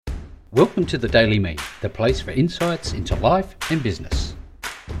Welcome to the Daily Me, the place for insights into life and business.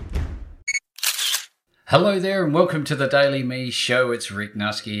 Hello there and welcome to the Daily Me show. It's Rick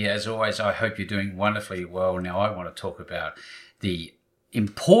Nusky. As always, I hope you're doing wonderfully well. Now, I want to talk about the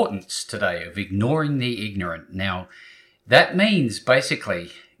importance today of ignoring the ignorant. Now, that means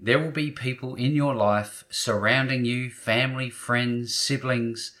basically there will be people in your life surrounding you, family, friends,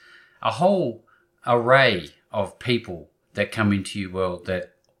 siblings, a whole array of people that come into your world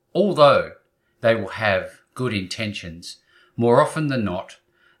that, although they will have good intentions, more often than not,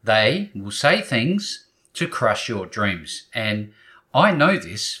 they will say things to crush your dreams. And I know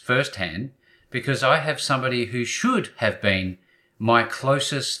this firsthand because I have somebody who should have been my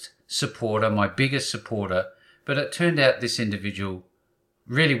closest supporter, my biggest supporter, but it turned out this individual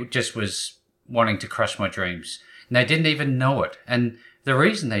really just was wanting to crush my dreams. And they didn't even know it. And the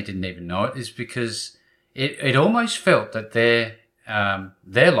reason they didn't even know it is because it almost felt that their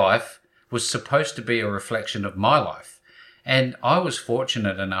life was supposed to be a reflection of my life. And I was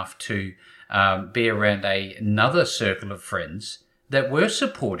fortunate enough to be around another circle of friends that were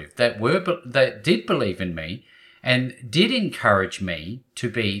supportive, that did believe in me and did encourage me to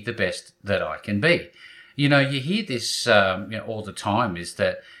be the best that I can be. You know, you hear this all the time, is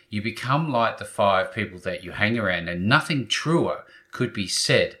that you become like the 5 people that you hang around, and nothing truer could be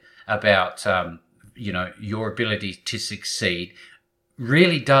said about your ability to succeed.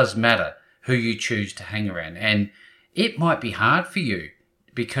 Really does matter who you choose to hang around. And it might be hard for you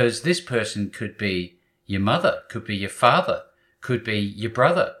because this person could be your mother, could be your father, could be your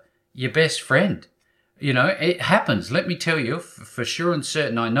brother, your best friend. You know, it happens. Let me tell you for sure and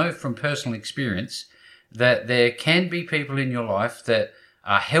certain, I know from personal experience that there can be people in your life that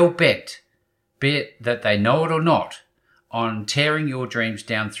are hell-bent, be it that they know it or not, on tearing your dreams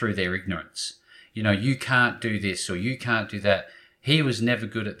down through their ignorance. You know, you can't do this or you can't do that. He was never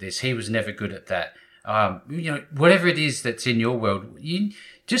good at this. He was never good at that. Whatever it is that's in your world, you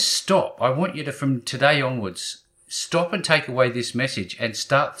just stop. I want you to, from today onwards, stop and take away this message and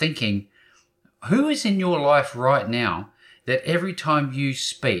start thinking, who is in your life right now that every time you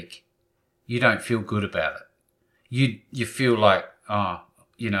speak, you don't feel good about it? You feel like,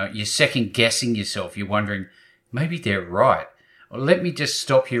 you're second guessing yourself. You're wondering, maybe they're right. Well, let me just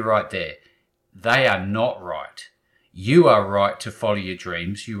stop you right there. They are not right. You are right to follow your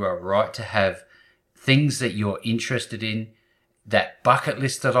dreams. You are right to have things that you're interested in, that bucket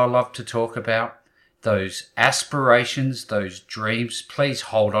list that I love to talk about, those aspirations, those dreams. Please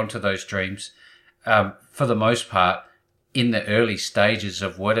hold on to those dreams. For the most part, in the early stages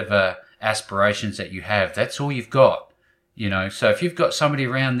of whatever aspirations that you have, that's all you've got. You know, so if you've got somebody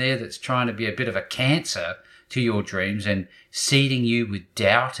around there that's trying to be a bit of a cancer to your dreams and seeding you with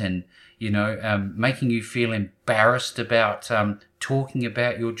doubt and making you feel embarrassed about talking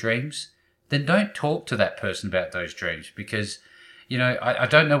about your dreams, then don't talk to that person about those dreams. Because, I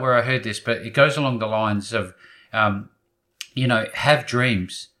don't know where I heard this, but it goes along the lines of, have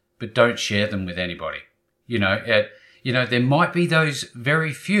dreams, but don't share them with anybody. There might be those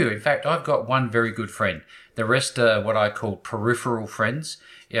very few. In fact, I've got one very good friend. The rest are what I call peripheral friends.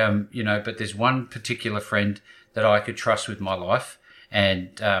 But there's one particular friend that I could trust with my life.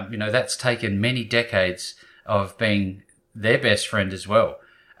 And, that's taken many decades of being their best friend as well.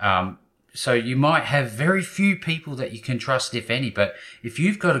 So you might have very few people that you can trust, if any. But if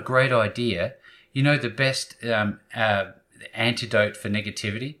you've got a great idea, the best antidote for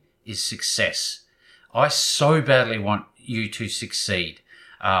negativity is success. I so badly want you to succeed.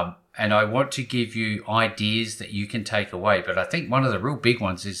 And I want to give you ideas that you can take away. But I think one of the real big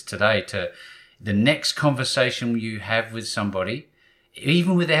ones is today to the next conversation you have with somebody,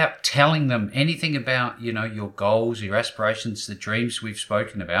 even without telling them anything about, your goals, your aspirations, the dreams we've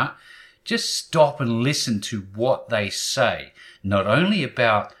spoken about, just stop and listen to what they say, not only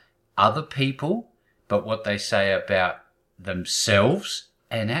about other people, but what they say about themselves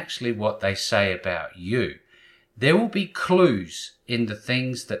and actually what they say about you. There will be clues in the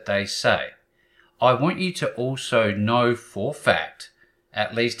things that they say. I want you to also know for fact,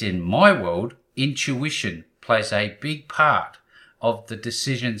 at least in my world, intuition plays a big part of the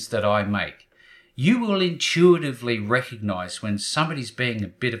decisions that I make. You will intuitively recognize when somebody's being a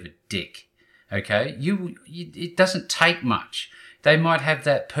bit of a dick, okay? It doesn't take much. They might have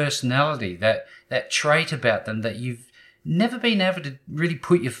that personality, that trait about them that you've never been able to really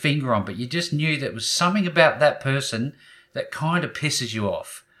put your finger on, but you just knew that was something about that person that kind of pisses you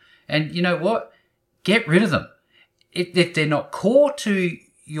off. And you know what? Get rid of them. If they're not core to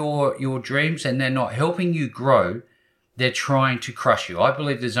your dreams and they're not helping you grow, they're trying to crush you. I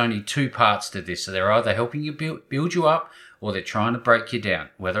believe there's only 2 parts to this. So they're either helping you build you up, or they're trying to break you down.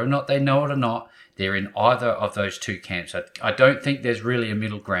 Whether or not they know it or not, they're in either of those two camps. I don't think there's really a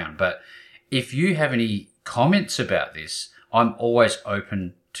middle ground. But if you have any comments about this, I'm always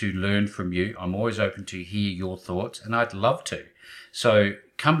open to learn from you. I'm always open to hear your thoughts, and I'd love to. So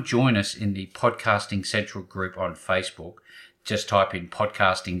come join us in the Podcasting Central group on Facebook. Just type in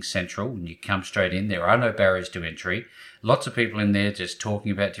Podcasting Central and you come straight in. There are no barriers to entry. Lots of people in there just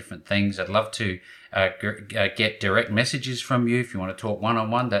talking about different things. I'd love to get direct messages from you. If you want to talk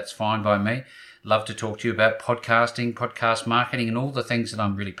one-on-one, that's fine by me. Love to talk to you about podcasting, podcast marketing, and all the things that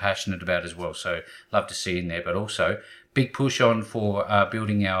I'm really passionate about as well. So love to see you in there. But also, big push on for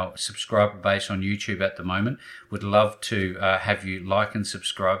building our subscriber base on YouTube at the moment. Would love to have you like and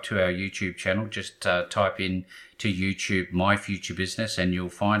subscribe to our YouTube channel. Just type in to YouTube My Future Business and you'll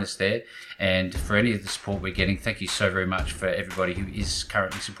find us there. And for any of the support we're getting, thank you so very much for everybody who is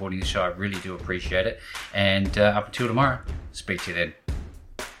currently supporting the show. I really do appreciate it. And up until tomorrow, speak to you then.